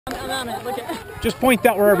I'm on it. Look at. Just point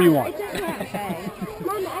that wherever you want. You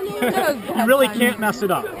really can't mess it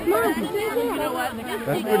up.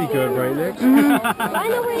 That's pretty good, right, Nick?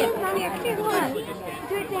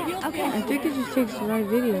 Okay. I think it just takes the right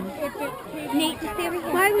video. Nate, just stay over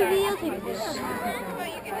here. Why are we videotaping this?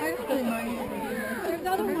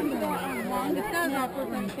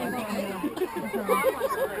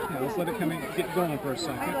 Yeah, let's let it get going for a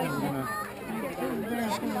second.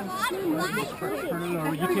 Then we're gonna turn it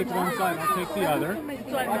over. You take one side, I'll take the other.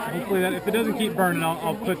 Hopefully, that if it doesn't keep burning,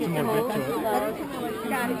 I'll put some more bit to it.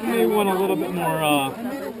 You may want a little bit more.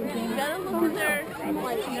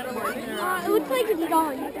 It looks like it's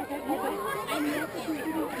gone.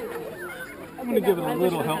 I'm gonna give it a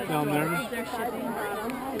little help down there.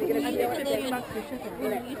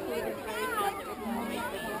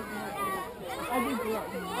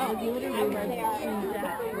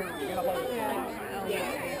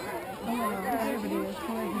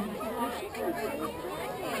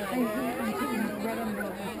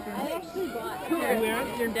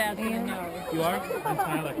 Your dad's gonna know. You are? I'm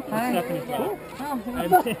Tyler. Hi. Stephanie's dad.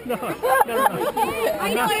 No.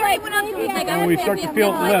 I know, I went up to me like, When we start to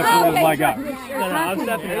feel the lift, we'll leg up. No, I'm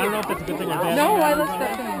Stephanie. I don't know if that's a good thing or bad. No, I love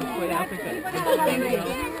Stephanie. Wait, I think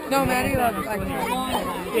that. No, Maddie loves like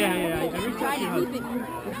Yeah. I reached out to your husband.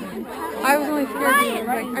 I was only scared to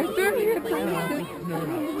like, are you sure you could play?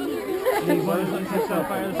 I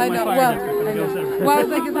know, well, I was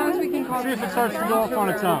like, as long as we can call See if it starts to go off on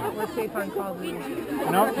its own. Let's see if I call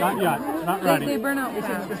them. No, not yet. Not ready. They burn out.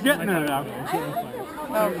 It's getting there now.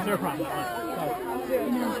 Is there a problem?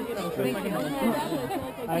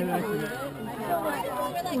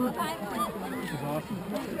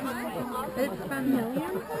 It's familiar.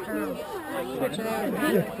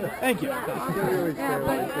 Thank you. Yeah, but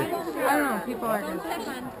I don't know. People are good.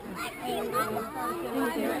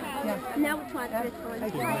 Now which one?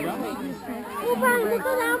 Oh, Brian, look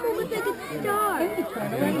at that one with the star. I think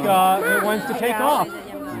it wants to take off.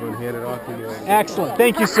 I'm going to hand it off to you. Excellent.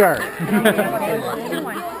 Thank you, sir.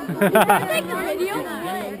 Like the video?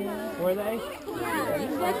 Were they?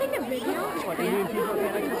 I think a video.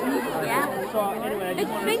 Yeah. So, anyway, I It's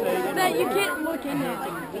just want to things say that you can't look in it.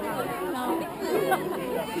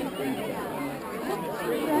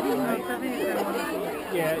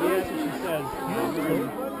 Yeah, that's what she says.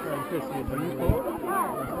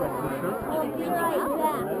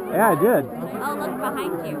 Yeah, I did. Oh, look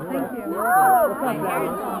behind you. Thank you.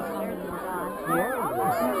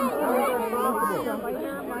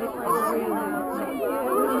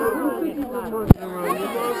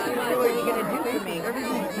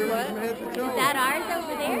 Is that ours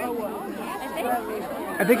over there?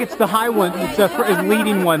 I think it's the high one. It's the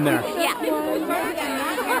leading one there. Yeah.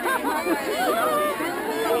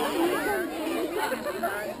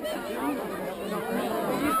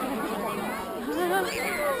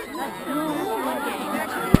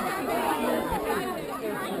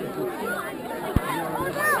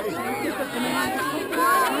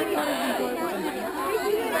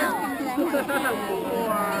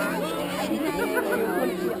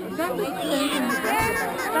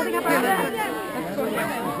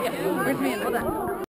 Where's me? Hold on.